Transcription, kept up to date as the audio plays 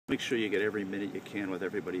make sure you get every minute you can with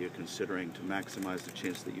everybody you're considering to maximize the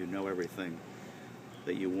chance that you know everything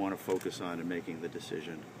that you want to focus on in making the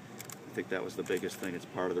decision. I think that was the biggest thing. It's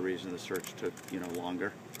part of the reason the search took,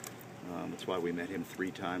 longer. That's why we met him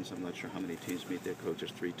 3 times. I'm not sure how many teams meet their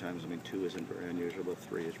coaches 3 times. I mean, 2 isn't very unusual, but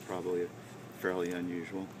 3 is probably fairly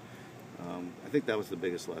unusual. I think that was the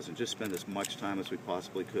biggest lesson. Just spend as much time as we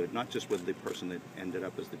possibly could, not just with the person that ended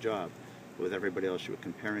up as the job, but with everybody else you were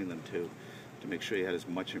comparing them to make sure you had as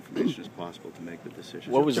much information as possible to make the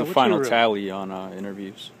decision. What was the final tally on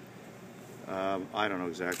interviews? I don't know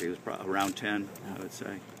exactly. It was probably around 10, I would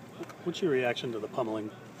say. What's your reaction to the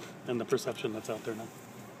pummeling and the perception that's out there now?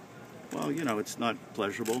 Well, it's not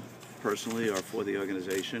pleasurable personally or for the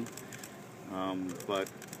organization. But,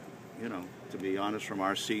 to be honest, from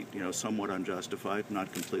our seat, somewhat unjustified,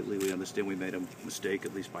 not completely. We understand we made a mistake,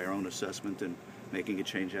 at least by our own assessment, in making a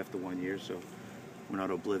change after 1 year. So we're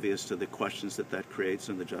not oblivious to the questions that creates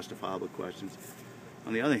and the justifiable questions.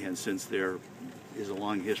 On the other hand, since there is a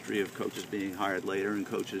long history of coaches being hired later and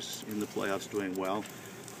coaches in the playoffs doing well,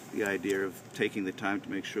 the idea of taking the time to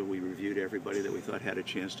make sure we reviewed everybody that we thought had a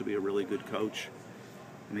chance to be a really good coach.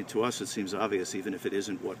 I mean, to us it seems obvious, even if it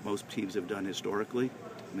isn't what most teams have done historically.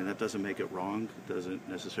 I mean, that doesn't make it wrong. It doesn't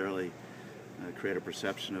necessarily create a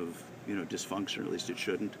perception of, dysfunction, or at least it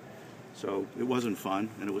shouldn't. So it wasn't fun,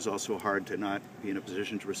 and it was also hard to not be in a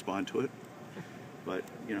position to respond to it. But,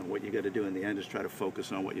 what you got to do in the end is try to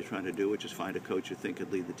focus on what you're trying to do, which is find a coach you think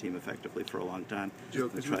could lead the team effectively for a long time. Joe,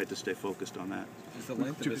 and tried to stay focused on that. Is the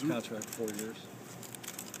length of his contract 4 years?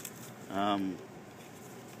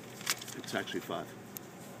 It's actually 5.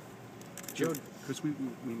 Joe, because we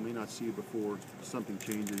may not see you before something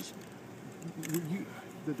changes.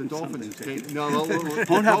 The Dolphins have taken...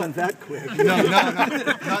 Won't happen that quick. No.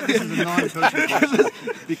 This is a non-coaching question.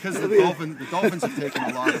 Because the Dolphins have taken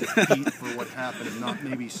a lot of heat for what happened and not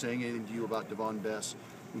maybe saying anything to you about Devon Bess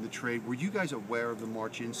with the trade. Were you guys aware of the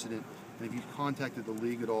March incident? And have you contacted the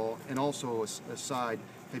league at all? And also, aside,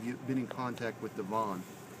 have you been in contact with Devon?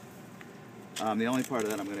 The only part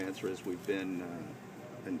of that I'm going to answer is we've been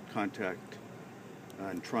in contact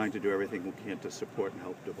and trying to do everything we can to support and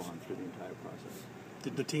help Devon through the entire process.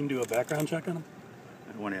 Did the team do a background check on him?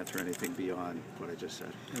 I don't want to answer anything beyond what I just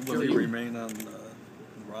said. And will he remain on the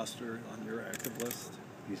roster on your active list?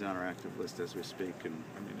 He's on our active list as we speak, and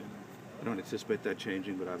I don't anticipate that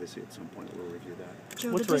changing, but obviously at some point we'll review that.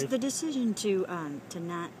 Joe, the decision to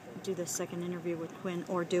not do the second interview with Quinn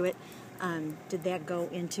or do it, did that go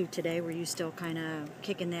into today? Were you still kind of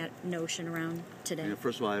kicking that notion around today?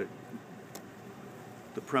 First of all,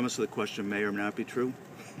 the premise of the question may or may not be true.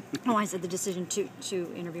 Oh, I said the decision to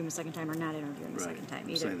interview him a second time or not interview him a second time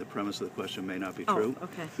either. I'm saying the premise of the question may not be true. Oh,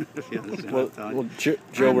 okay. If you understand what I'm telling you.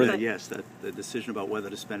 Joe, yes, the decision about whether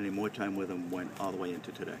to spend any more time with him went all the way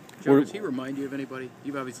into today. Joe, does he remind you of anybody?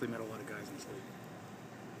 You've obviously met a lot of guys in this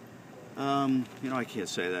league. I can't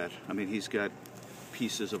say that. I mean, he's got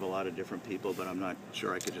pieces of a lot of different people, but I'm not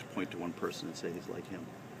sure I could just point to one person and say he's like him.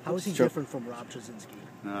 How is he different from Rob Trzcinski?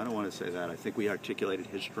 No, I don't want to say that. I think we articulated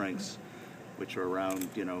his strengths, which are around,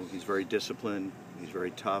 he's very disciplined, he's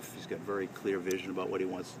very tough, he's got very clear vision about what he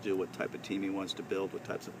wants to do, what type of team he wants to build, what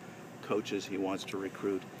types of coaches he wants to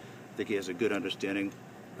recruit. I think he has a good understanding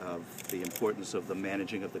of the importance of the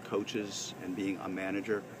managing of the coaches and being a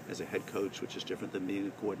manager as a head coach, which is different than being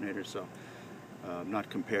a coordinator. So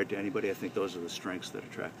not compared to anybody. I think those are the strengths that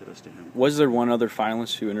attracted us to him. Was there one other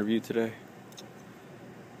finalist who interviewed today?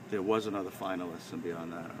 There was another finalist, and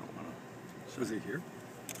beyond that, I don't want to say. Was he here?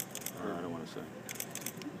 I don't want to say.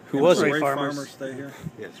 Who was Ray it? Farmer stay here?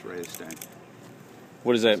 Yes, Ray is staying.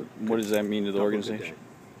 What does that mean to the organization?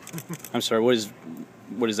 I'm sorry. What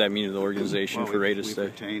does that mean to the organization for Ray to stay? We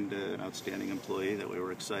retained an outstanding employee that we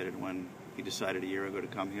were excited when he decided a year ago to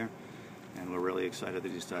come here, and we're really excited that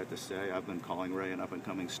he decided to stay. I've been calling Ray an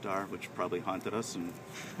up-and-coming star, which probably haunted us and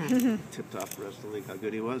tipped off the rest of the league how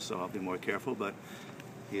good he was. So I'll be more careful, but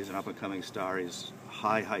he is an up-and-coming star. He's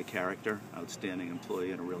high character, outstanding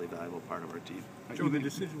employee, and a really valuable part of our team. Joe, the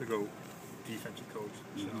decision to go defensive coach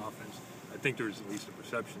instead of offense, I think there's at least a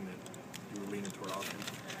perception that you were leaning toward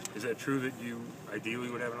offense. Is that true that you ideally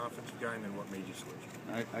would have an offensive guy, and then what made you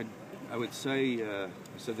switch? I would say, I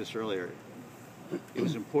said this earlier, it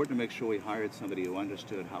was important to make sure we hired somebody who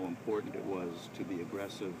understood how important it was to be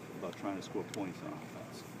aggressive about trying to score points on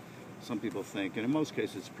offense. Some people think, and in most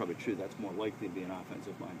cases it's probably true, that's more likely to be an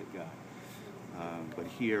offensive-minded guy. But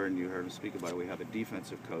here, and you heard him speak about it, we have a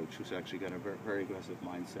defensive coach who's actually got a very, very aggressive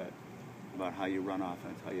mindset about how you run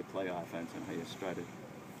offense, how you play offense, and how you try to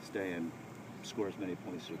stay and score as many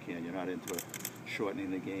points as you can. You're not into a shortening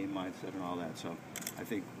the game mindset and all that. So I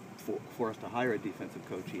think for us to hire a defensive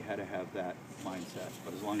coach, he had to have that mindset.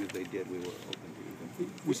 But as long as they did, we were open to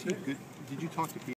even. Was he good? Did you talk to Pete